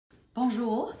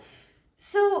Bonjour.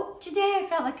 So today I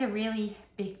felt like a really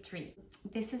big treat.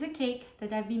 This is a cake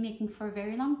that I've been making for a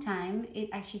very long time. It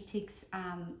actually takes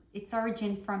its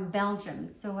origin from Belgium.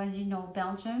 So as you know,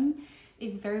 Belgium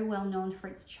is very well known for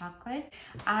its chocolate.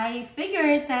 I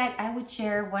figured that I would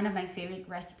share one of my favorite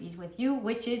recipes with you,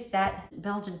 which is that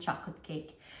Belgian chocolate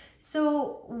cake.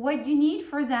 So what you need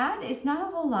for that is not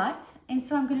a whole lot. And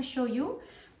so I'm going to show you.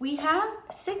 We have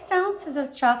 6 ounces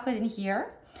of chocolate in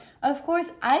here. Of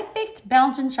course, I picked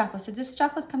Belgian chocolate. So this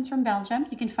chocolate comes from Belgium.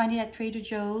 You can find it at Trader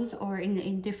Joe's or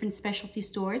in different specialty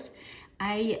stores.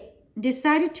 I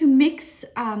decided to mix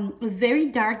a very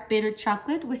dark bitter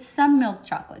chocolate with some milk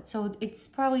chocolate. So it's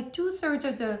probably 2/3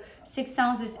 of the 6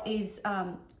 ounces is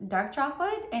dark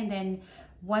chocolate, and then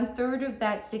 1/3 of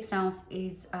that 6 ounce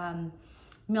is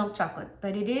milk chocolate.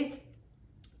 But it is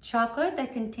chocolate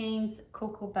that contains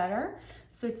cocoa butter,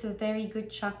 so it's a very good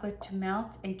chocolate to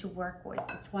melt and to work with.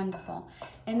 It's wonderful.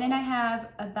 And then I have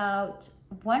about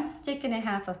 1.5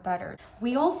 sticks of butter.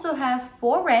 We also have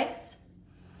 4 eggs.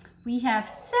 We have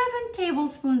 7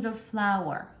 tablespoons of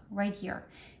flour right here.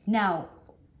 Now,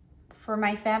 for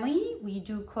my family, we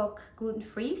do cook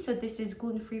gluten-free, so this is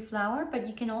gluten-free flour, but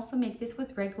you can also make this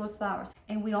with regular flours.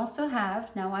 And we also have,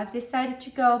 now I've decided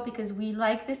to go, because we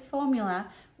like this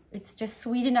formula, it's just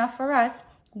sweet enough for us,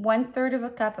 1/3 of a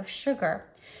cup of sugar.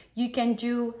 You can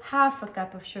do 1/2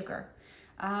 cup of sugar.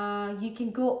 You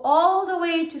can go all the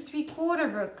way to 3/4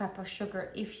 of a cup of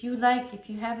sugar if you like, if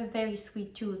you have a very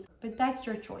sweet tooth, but that's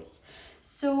your choice.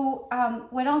 So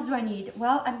what else do I need?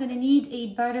 Well, I'm gonna need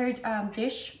a buttered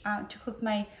dish to cook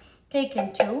my cake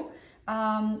into.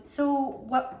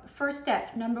 First step,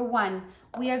 number 1,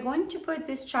 we are going to put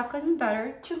this chocolate and butter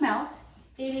to melt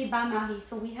in a bain-marie.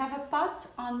 So we have a pot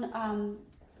on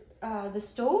the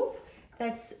stove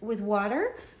that's with water.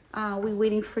 We're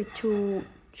waiting for it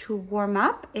to warm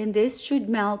up, and this should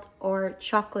melt our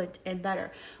chocolate and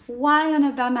butter. Why on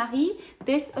a bain-marie?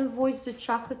 This avoids the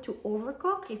chocolate to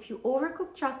overcook. If you overcook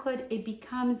chocolate, it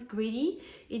becomes gritty,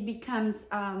 it becomes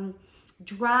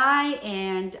dry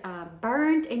and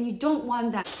burnt, and you don't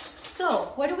want that. So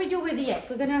what do we do with the eggs?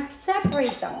 We're gonna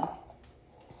separate them.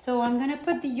 So I'm gonna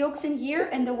put the yolks in here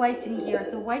and the whites in here.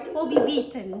 The whites will be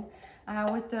beaten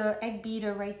with the egg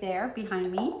beater right there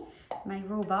behind me, my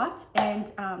robot. And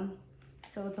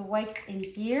so the whites in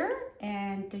here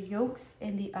and the yolks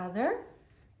in the other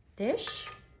dish.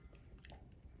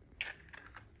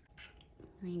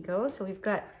 There you go. So we've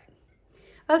got,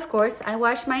 of course, I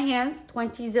wash my hands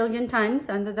 20 zillion times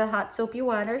under the hot soapy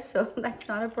water, so that's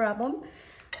not a problem.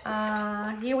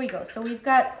 Here we go. So we've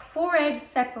got 4 eggs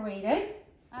separated.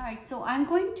 All right, so I'm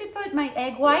going to put my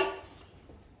egg whites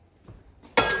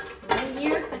right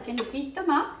here so I can beat them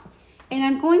up. And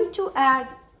I'm going to add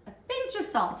a pinch of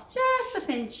salt, just a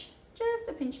pinch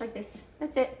like this.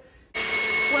 That's it.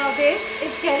 While this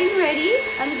is getting ready,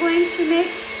 I'm going to mix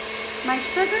my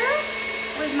sugar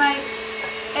with my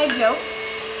egg yolk.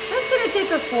 Just gonna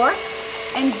take a fork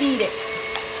and beat it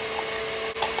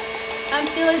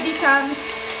until it becomes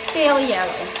pale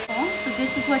yellow. So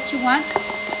this is what you want.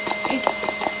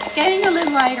 It's getting a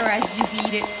little lighter as you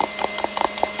beat it.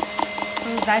 So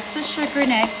that's the sugar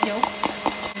and egg yolk.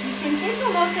 You can take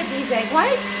a look at these egg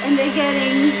whites, and they're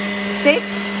getting thick,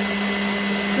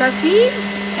 fluffy,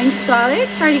 and solid,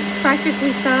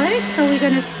 practically solid. So we're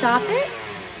gonna stop it.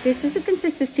 This is the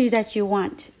consistency that you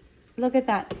want. Look at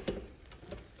that.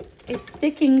 It's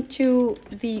sticking to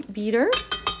the beater,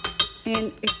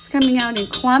 and it's coming out in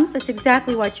clumps. That's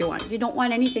exactly what you want. You don't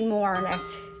want anything more or less.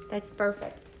 That's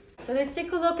perfect. So let's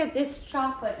take a look at this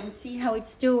chocolate and see how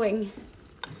it's doing.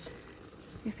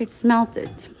 If it's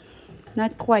melted.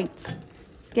 Not quite.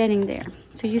 It's getting there.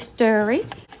 So you stir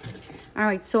it. All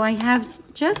right, so I have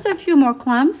just a few more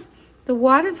clumps. The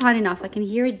water's hot enough. I can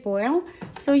hear it boil.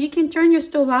 So you can turn your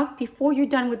stove off before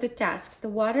you're done with the task. The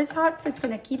water's hot, so it's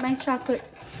gonna keep my chocolate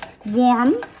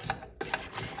warm.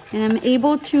 And I'm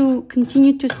able to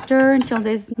continue to stir until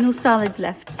there's no solids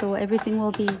left. So everything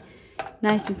will be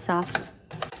nice and soft.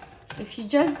 If you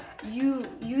just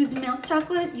use milk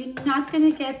chocolate, you're not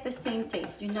gonna get the same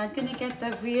taste. You're not gonna get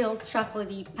the real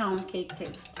chocolatey pound cake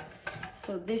taste.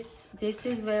 So this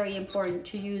is very important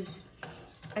to use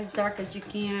as dark as you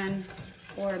can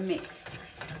or a mix.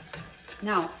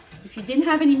 Now, if you didn't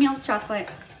have any milk chocolate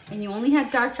and you only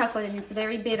had dark chocolate and it's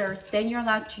very bitter, then you're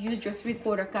allowed to use your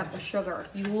 3/4 cup of sugar.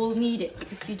 You will need it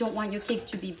because you don't want your cake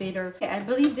to be bitter. Okay, I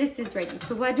believe this is ready.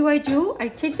 So what do? I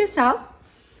take this out.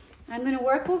 I'm gonna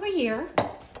work over here.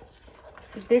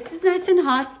 So this is nice and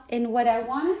hot, and what I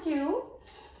wanna do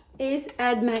is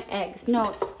add my eggs.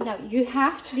 No, you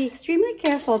have to be extremely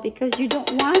careful because you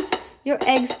don't want your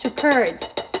eggs to curd.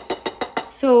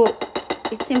 So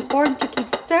it's important to keep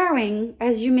stirring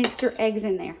as you mix your eggs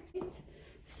in there.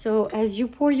 So as you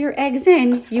pour your eggs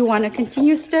in, you want to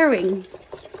continue stirring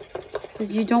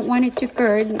because you don't want it to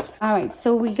curd. All right,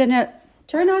 so we're gonna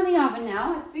turn on the oven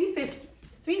now at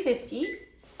 350.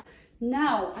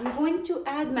 Now I'm going to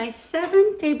add my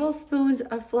 7 tablespoons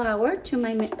of flour to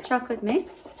my chocolate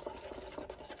mix.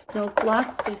 No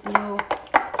clots, there's no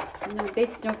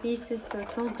bits, no pieces, so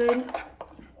it's all good.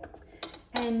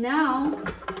 And now,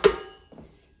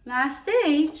 last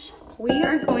stage, we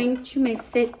are going to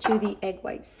mix it to the egg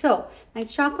whites. So my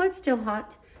chocolate's still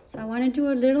hot, so I want to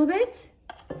do a little bit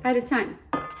at a time.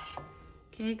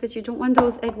 Okay, because you don't want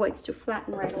those egg whites to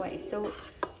flatten right away. So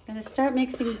I'm gonna start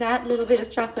mixing that little bit of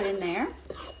chocolate in there.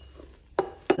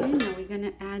 Okay, now we're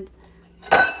gonna add,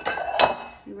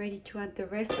 we're ready to add the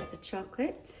rest of the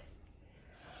chocolate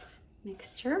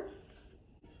mixture.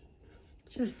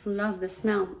 Just love the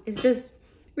smell. It's just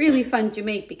really fun to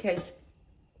make because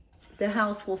the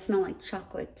house will smell like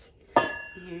chocolate.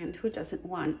 And who doesn't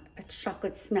want a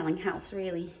chocolate smelling house,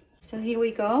 really? So here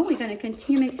we go. We're gonna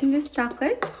continue mixing this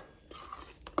chocolate.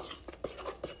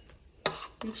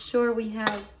 Make sure we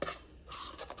have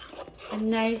a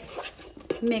nice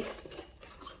mixed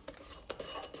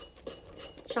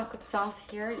chocolate sauce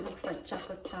here. It looks like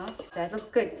chocolate sauce. That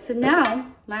looks good. So now,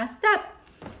 last step.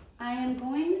 I am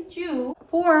going to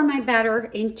pour my batter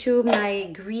into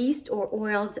my greased or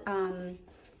oiled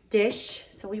dish.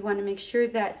 So we want to make sure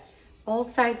that all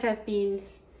sides have been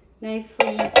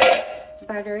nicely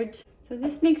buttered. So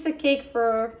this makes a cake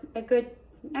for a good,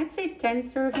 I'd say 10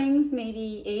 servings,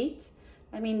 maybe 8.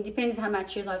 I mean, it depends how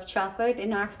much you love chocolate.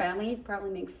 In our family, it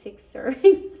probably makes 6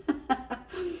 servings.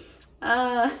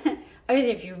 I mean,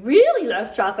 if you really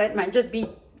love chocolate, it might just be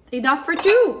enough for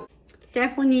 2.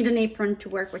 Definitely need an apron to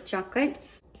work with chocolate.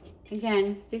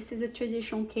 Again, this is a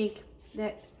traditional cake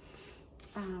that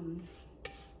I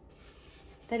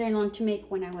learned to make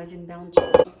when I was in Belgium.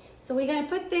 So we're gonna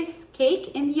put this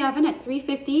cake in the oven at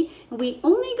 350, and we're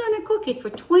only gonna cook it for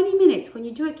 20 minutes. When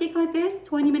you do a cake like this,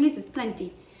 20 minutes is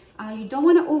plenty. You don't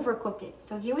wanna overcook it.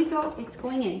 So here we go, it's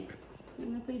going in. I'm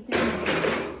gonna put it down there.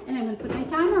 And I'm gonna put my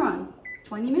timer on,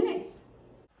 20 minutes.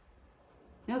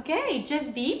 Okay, it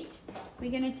just beeped. We're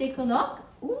gonna take a look.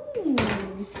 Ooh,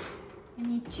 I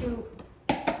need to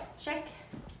check,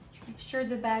 make sure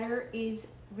the batter is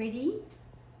ready.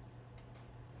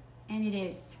 And it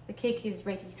is, the cake is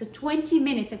ready. So 20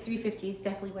 minutes at 350 is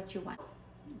definitely what you want.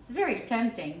 It's very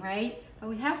tempting, right? But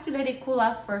we have to let it cool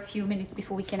off for a few minutes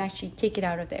before we can actually take it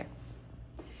out of there.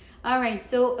 All right,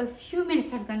 so a few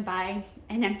minutes have gone by,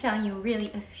 and I'm telling you,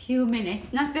 really a few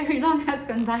minutes, not very long has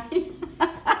gone by,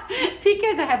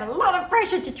 because I have a lot of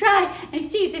pressure to try and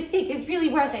see if this cake is really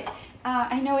worth it.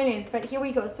 I know it is, but here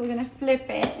we go. So we're gonna flip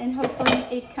it, and hopefully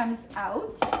it comes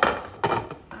out.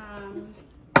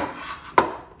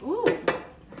 Ooh,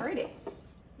 heard it.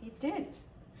 It did.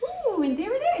 Ooh, and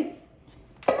there it is.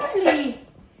 Lovely.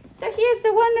 So here's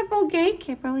the wonderful cake.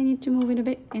 I probably need to move it a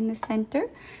bit in the center.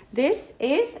 This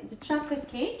is the chocolate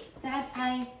cake that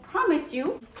I promised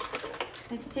you.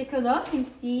 Let's take a look and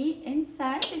see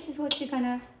inside. This is what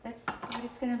that's what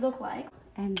it's gonna look like.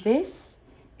 And this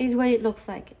is what it looks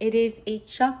like. It is a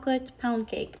chocolate pound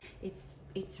cake. It's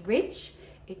rich.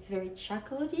 It's very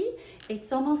chocolatey.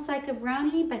 It's almost like a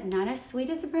brownie, but not as sweet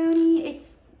as a brownie.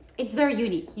 It's very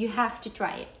unique. You have to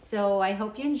try it. So I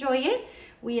hope you enjoy it.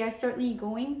 We are certainly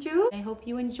going to. I hope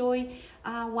you enjoy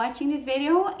watching this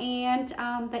video, and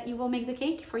that you will make the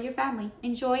cake for your family.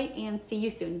 Enjoy, and see you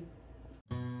soon.